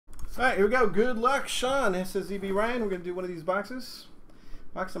right, here we go. Good luck, Sean. This is sszbryan. We're going to do one of these boxes.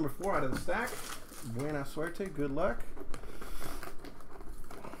 Box number 4 out of the stack. Buena suerte. Good luck.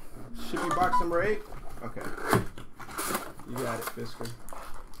 Should be box number 8. Okay. You got it, Fisker.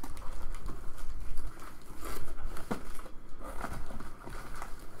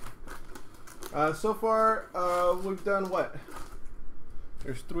 So far, we've done what?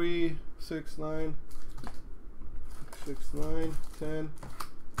 There's 3, 6, 9, 6, 9, 10.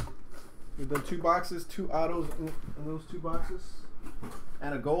 We've done 2 boxes, 2 autos in those 2 boxes,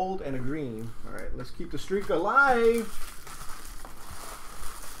 and a gold and a green. All right, let's keep the streak alive.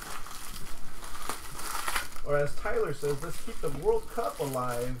 Or as Tyler says, let's keep the World Cup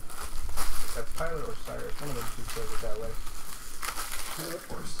alive. That's Tyler or Cyrus. One of them two says it that way.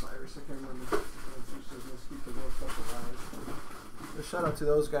 Or Cyrus, I can't remember. Let's keep the World Cup alive. Just shout out to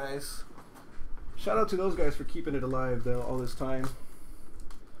those guys. Shout out to those guys for keeping it alive though all this time.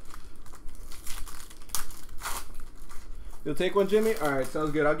 You'll take one, Jimmy? Alright, sounds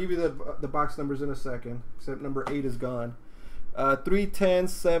good. I'll give you the box numbers in a second. Except number 8 is gone. 3, 10,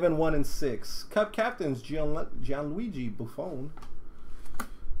 7, 1, and 6. Cup captains, Gianluigi Buffon.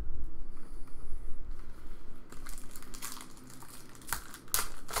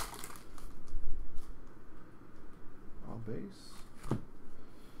 All base.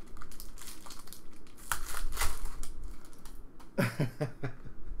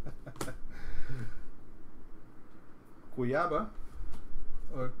 Cuyaba.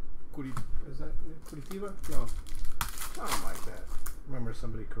 Or is that Curitiba? No. Something like that. Remember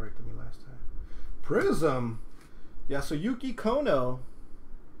somebody corrected me last time. Prizm. Yasuyuki Kono.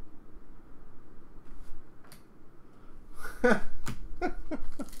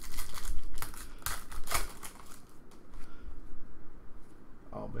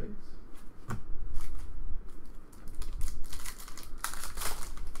 All base.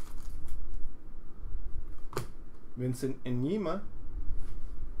 Vincent Enyima.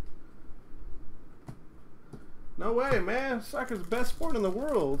 No way, man. Soccer's the best sport in the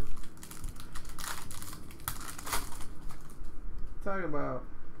world. Talking about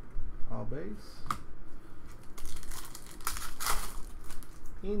all base.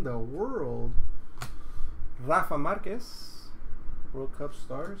 In the world. Rafa Marquez. World Cup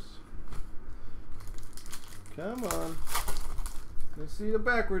stars. Come on. Let's see the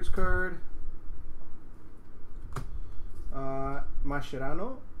backwards card.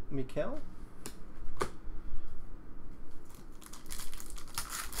 Mascherano, Mikel.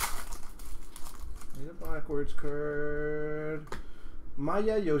 Need a backwards card.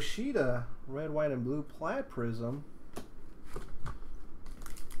 Maya Yoshida, red, white, and blue plaid prism.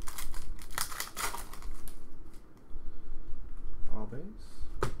 All base.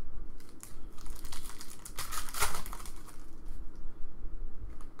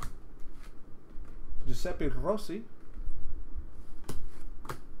 Giuseppe Rossi.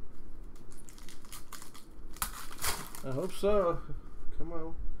 I hope so. Come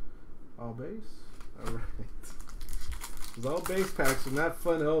on. All base. All right. Those all base packs are not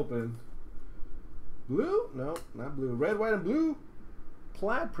fun to open. Blue? No, not blue. Red, white, and blue.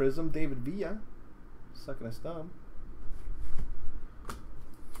 Plaid prism. David Villa. Sucking his thumb.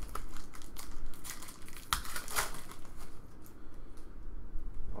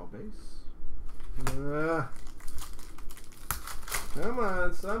 All base. Come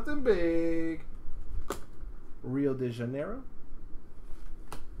on, something big. Rio de Janeiro.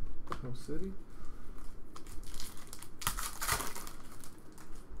 No City.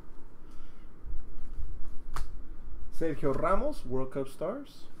 Sergio Ramos, World Cup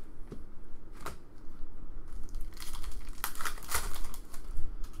stars.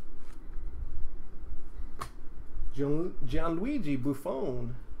 Gianluigi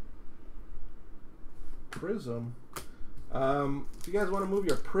Buffon. Prizm. If you guys want to move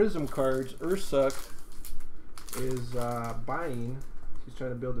your Prizm cards, Ursuck is buying. He's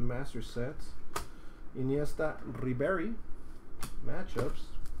trying to build a master set. Iniesta, Ribery matchups.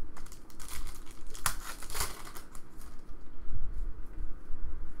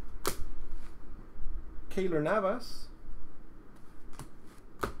 Keylor Navas.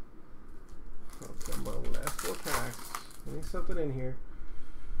 Oh, come on, last 4 packs. I need something in here.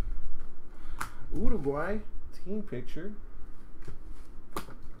 Uruguay team picture.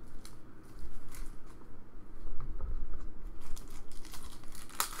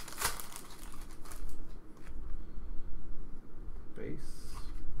 Base.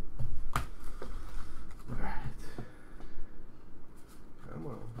 All right. Come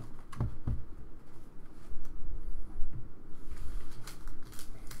on.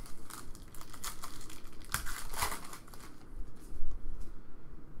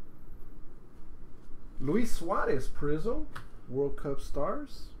 Luis Suarez Prizm, World Cup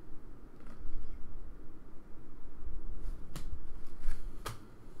Stars.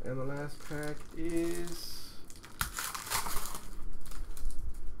 And the last pack is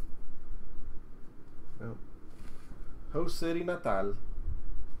Jose Natal.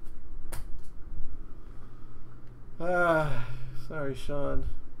 Sorry, Sean.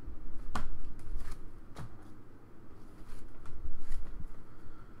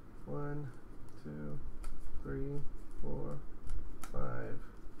 One, two, 3, 4,